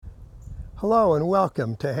Hello and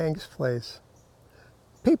welcome to Hank's Place.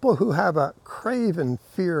 People who have a craven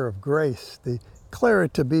fear of grace declare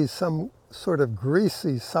it to be some sort of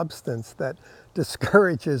greasy substance that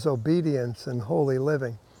discourages obedience and holy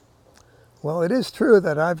living. Well, it is true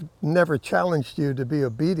that I've never challenged you to be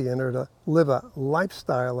obedient or to live a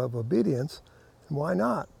lifestyle of obedience. And why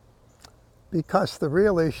not? Because the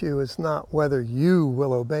real issue is not whether you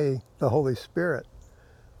will obey the Holy Spirit.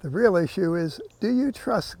 The real issue is, do you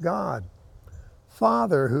trust God?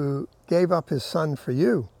 Father who gave up his son for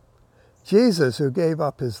you, Jesus who gave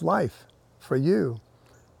up his life for you,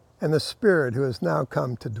 and the Spirit who has now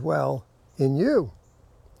come to dwell in you.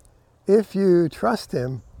 If you trust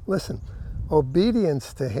him, listen,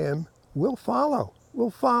 obedience to him will follow.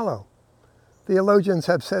 Theologians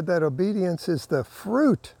have said that obedience is the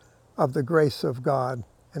fruit of the grace of God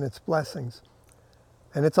and its blessings.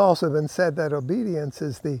 And it's also been said that obedience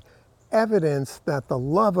is the evidence that the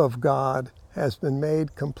love of God has been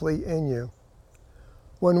made complete in you.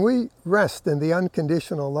 When we rest in the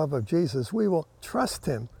unconditional love of Jesus, we will trust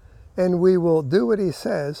him and we will do what he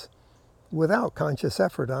says without conscious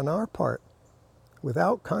effort on our part.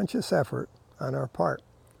 Without conscious effort on our part.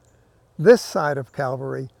 This side of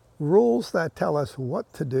Calvary, rules that tell us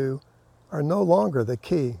what to do are no longer the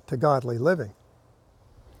key to godly living.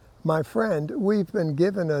 My friend, we've been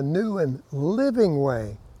given a new and living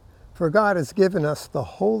way, for God has given us the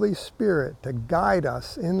Holy Spirit to guide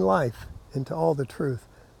us in life into all the truth.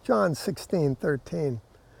 John 16:13.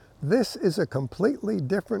 This is a completely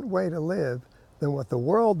different way to live than what the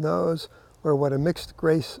world knows or what a mixed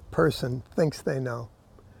grace person thinks they know.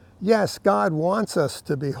 Yes, God wants us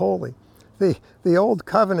to be holy. The old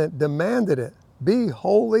covenant demanded it. Be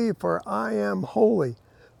holy, for I am holy.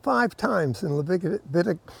 5 times in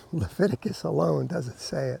Leviticus alone does it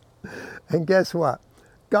say it. And guess what?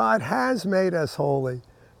 God has made us holy,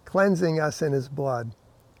 cleansing us in his blood.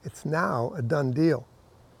 It's now a done deal.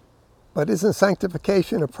 But isn't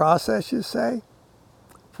sanctification a process, you say?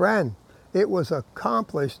 Friend, it was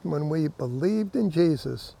accomplished when we believed in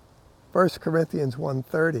Jesus. 1 Corinthians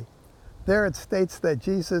 1:30. There it states that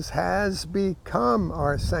Jesus has become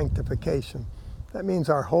our sanctification. That means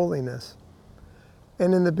our holiness.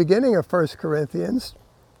 And in the beginning of 1 Corinthians,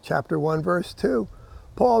 chapter 1, verse 2,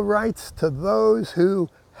 Paul writes to those who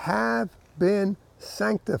have been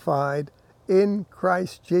sanctified in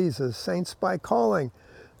Christ Jesus, saints by calling.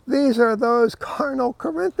 These are those carnal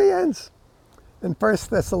Corinthians. And 1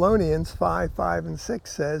 Thessalonians 5 and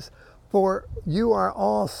 6 says, for you are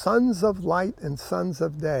all sons of light and sons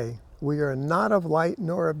of day. We are not of light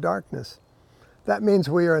nor of darkness. That means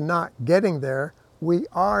we are not getting there. We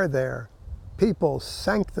are there. People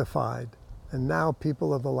sanctified, and now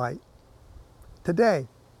people of the light. Today,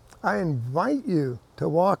 I invite you to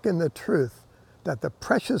walk in the truth that the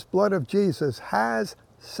precious blood of Jesus has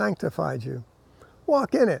sanctified you.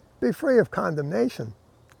 Walk in it. Be free of condemnation.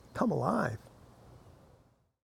 Come alive.